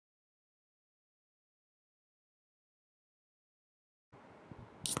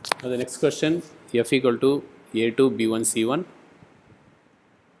Now the next question, f equal to a2 b1 c1.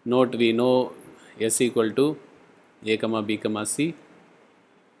 Note, we know s equal to a comma b comma c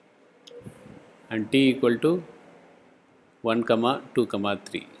and t equal to 1 comma 2 comma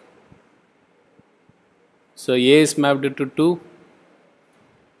 3. So a is mapped to 2,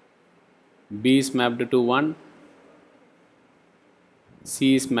 b is mapped to 1,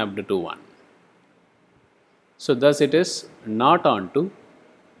 c is mapped to 1. So thus it is not onto,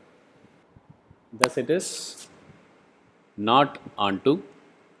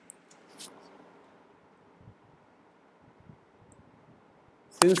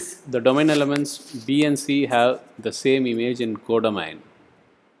 since the domain elements b and c have the same image in codomain,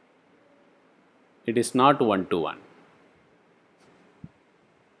 it is not 1 to 1.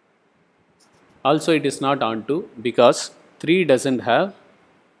 Also it is not onto because 3 doesn't have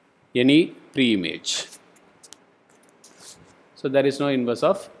any pre-image. So there is no inverse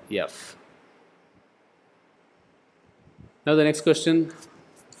of f. Now the next question,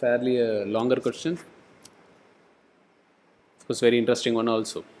 fairly a longer question. Of course, very interesting one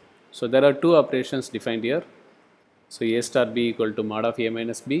also. So there are two operations defined here. So a star b equal to mod of a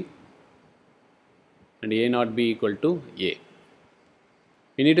minus b and a naught b equal to a.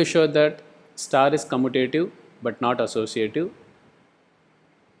 We need to show that star is commutative but not associative,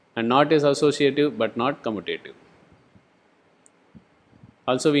 and not is associative but not commutative.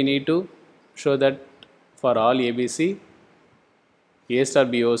 Also we need to show that for all ABC, a star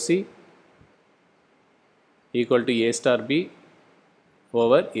BOC equal to a star B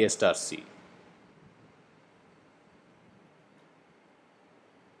over a star C.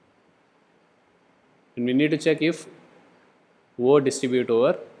 And we need to check if O distribute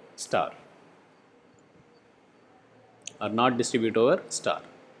over star or not distribute over star.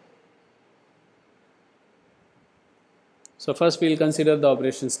 So first we will consider the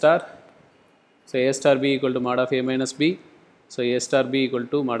operation star. So a star b equal to mod of a minus b. So a star b equal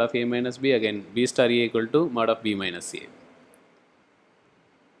to mod of a minus b, again b star a equal to mod of b minus a.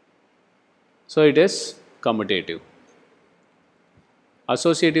 So it is commutative.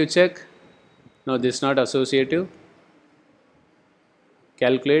 Associative check. No, this is not associative.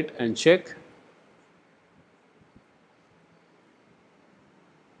 Calculate and check.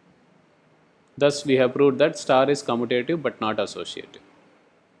 Thus we have proved that star is commutative but not associative.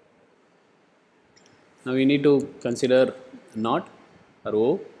 Now we need to consider not or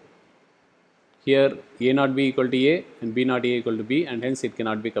O. Here a naught b equal to a and b naught a equal to b, and hence it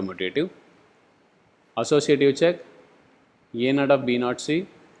cannot be commutative. Associative check, a naught of b naught c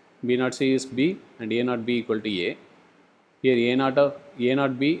is b and a naught b equal to a. Here a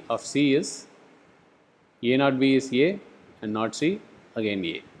naught b of c is a naught b is a and naught c again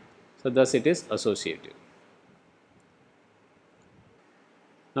a. So thus it is associative.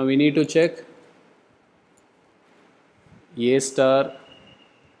 Now we need to check a star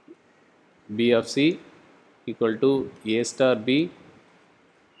b of c equal to a star b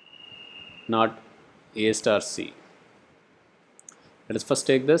not a star c. Let us first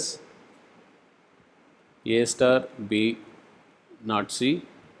take this a star b not c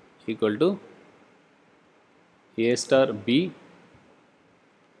equal to a star b,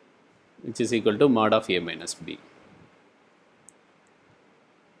 which is equal to mod of a minus b.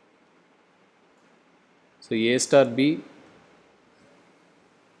 So a star b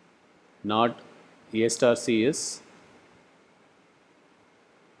not a star c is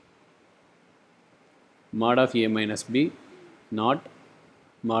mod of a minus b not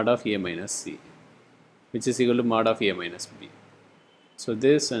mod of a minus c, which is equal to mod of a minus b. So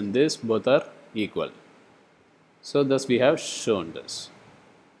this and this both are equal. So thus we have shown this.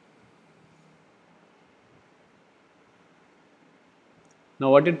 Now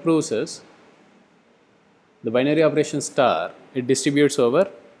what it proves is the binary operation star, it distributes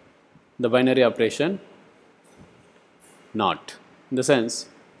over the binary operation not. In the sense,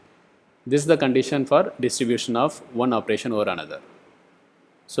 this is the condition for distribution of one operation over another.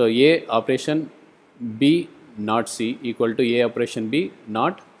 So a operation b not c equal to a operation b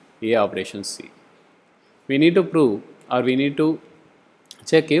not a operation c. We need to prove, or we need to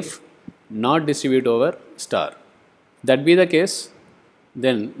check if not distribute over star. That be the case,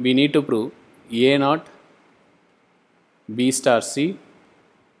 then we need to prove a naught b star c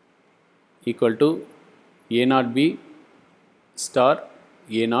equal to a naught b star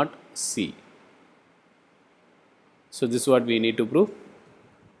a naught c. So this is what we need to prove.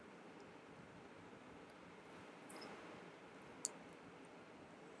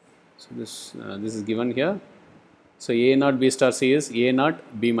 So this is given here. So a naught b star c is a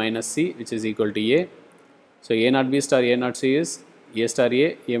naught b minus c, which is equal to a. So a naught b star a naught c is A star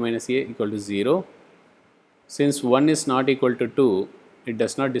A minus A equal to 0. Since 1 is not equal to 2, it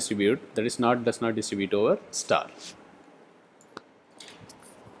does not distribute, that is does not distribute over star.